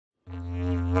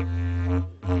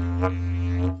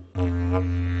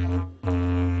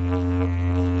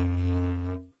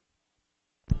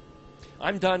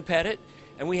I'm Don Pettit,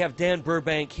 and we have Dan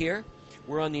Burbank here.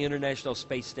 We're on the International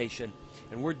Space Station,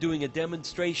 and we're doing a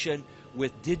demonstration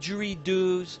with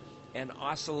didgeridoos and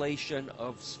oscillation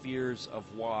of spheres of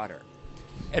water.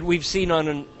 And we've seen on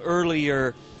an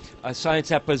earlier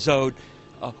science episode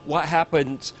what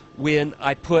happens when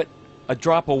I put a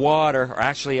drop of water, or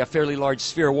actually a fairly large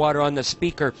sphere of water, on the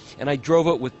speaker, and I drove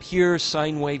it with pure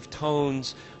sine wave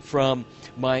tones from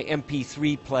my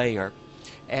MP3 player,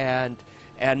 and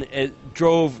it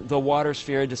drove the water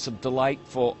sphere into some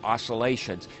delightful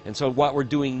oscillations. And so what we're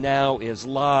doing now is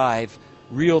live,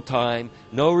 real time,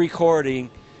 no recording.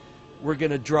 We're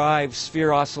going to drive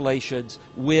sphere oscillations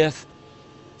with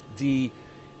the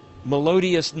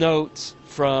melodious notes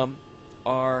from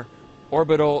our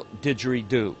orbital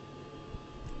didgeridoo.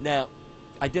 Now,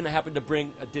 I didn't happen to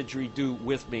bring a didgeridoo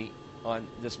with me on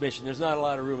this mission. There's not a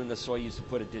lot of room in the Soyuz to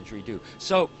put a didgeridoo.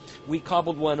 So we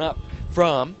cobbled one up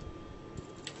from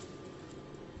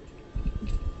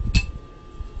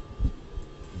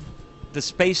the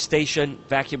space station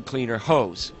vacuum cleaner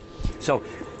hose. So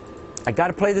I got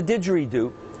to play the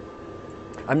didgeridoo.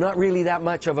 I'm not really that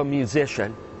much of a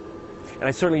musician, and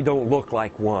I certainly don't look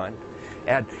like one.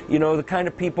 And, you know, the kind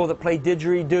of people that play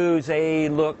didgeridoos, they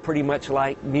look pretty much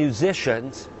like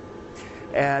musicians.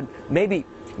 And maybe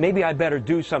I better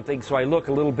do something so I look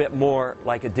a little bit more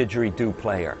like a didgeridoo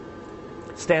player.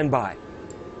 Stand by.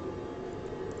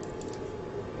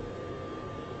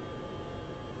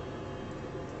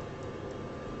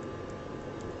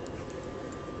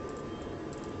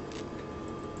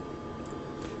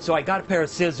 So I got a pair of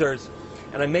scissors,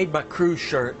 and I made my crew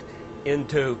shirt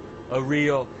into a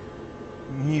real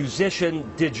musician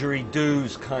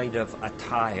didgeridoos kind of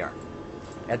attire.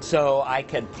 And so I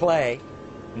can play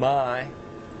my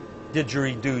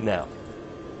didgeridoo now.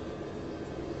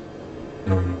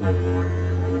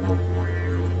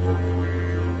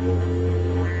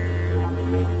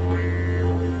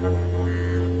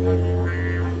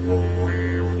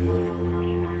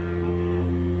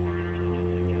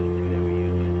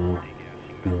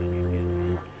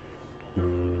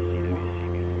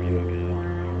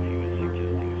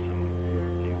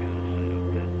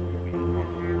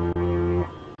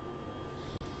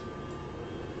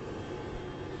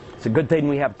 It's a good thing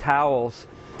we have towels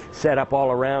set up all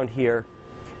around here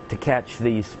to catch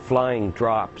these flying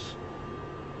drops.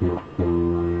 And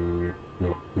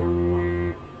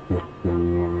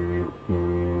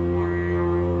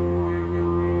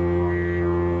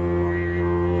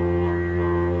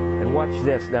watch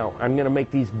this now. I'm going to make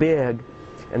these big,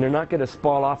 and they're not going to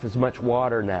spoil off as much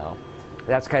water now.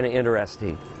 That's kind of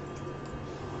interesting.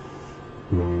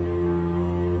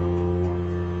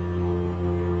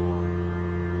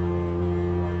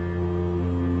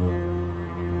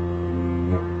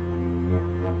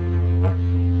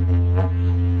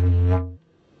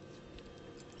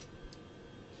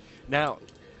 Now,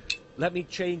 let me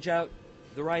change out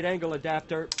the right angle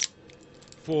adapter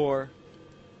for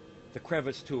the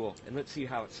crevice tool, and let's see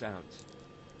how it sounds.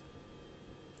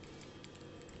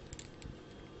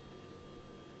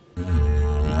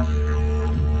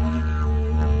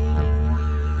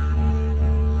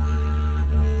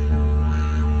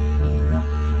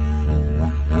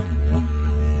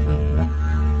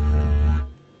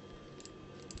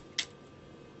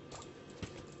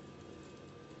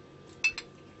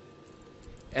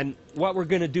 And what we're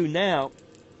going to do now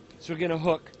is we're going to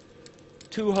hook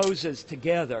two hoses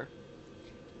together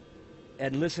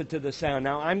and listen to the sound.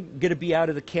 Now, I'm going to be out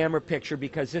of the camera picture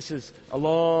because this is a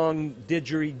long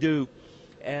didgeridoo,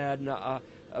 and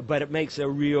but it makes a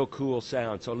real cool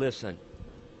sound. So listen.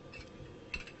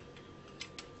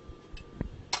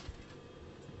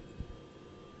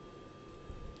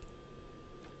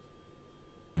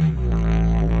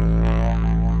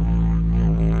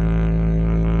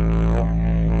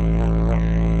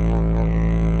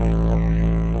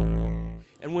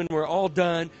 When we're all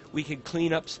done, we can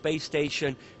clean up space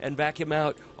station and vacuum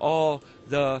out all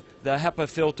the HEPA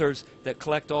filters that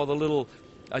collect all the little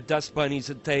dust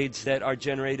bunnies and things that are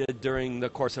generated during the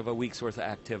course of a week's worth of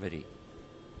activity.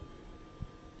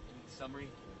 Any summary?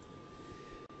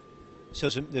 So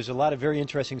there's a lot of very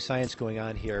interesting science going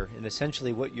on here, and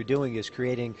essentially what you're doing is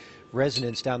creating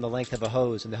resonance down the length of a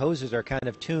hose, and the hoses are kind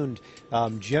of tuned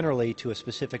generally to a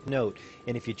specific note.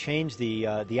 And if you change the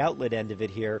outlet end of it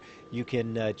here, you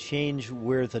can change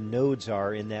where the nodes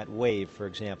are in that wave, for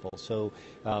example. So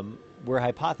we're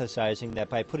hypothesizing that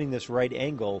by putting this right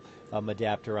angle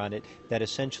adapter on it, that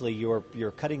essentially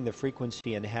you're cutting the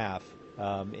frequency in half.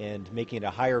 and making it a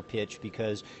higher pitch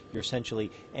because you're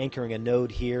essentially anchoring a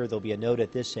node here. There'll be a node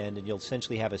at this end, and you'll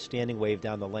essentially have a standing wave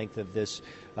down the length of this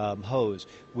hose.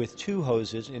 With two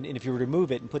hoses, and if you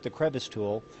remove it and put the crevice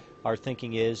tool, our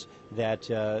thinking is that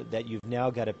that you've now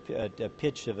got a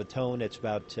pitch of a tone that's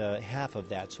about half of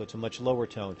that, so it's a much lower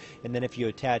tone. And then if you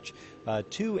attach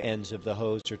two ends of the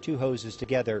hose or two hoses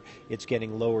together, it's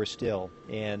getting lower still.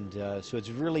 And so it's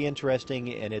really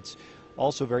interesting, and it's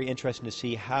also very interesting to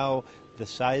see how the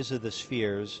size of the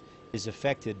spheres is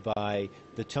affected by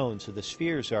the tone. So the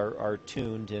spheres are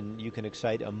tuned, and you can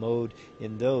excite a mode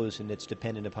in those, and it's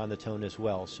dependent upon the tone as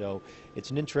well. So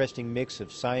it's an interesting mix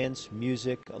of science,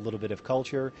 music, a little bit of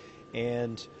culture,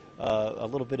 and a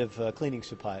little bit of cleaning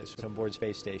supplies on board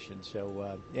space station.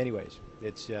 So anyways,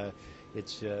 it's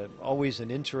always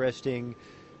an interesting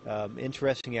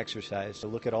exercise to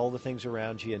look at all the things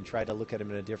around you and try to look at them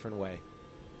in a different way.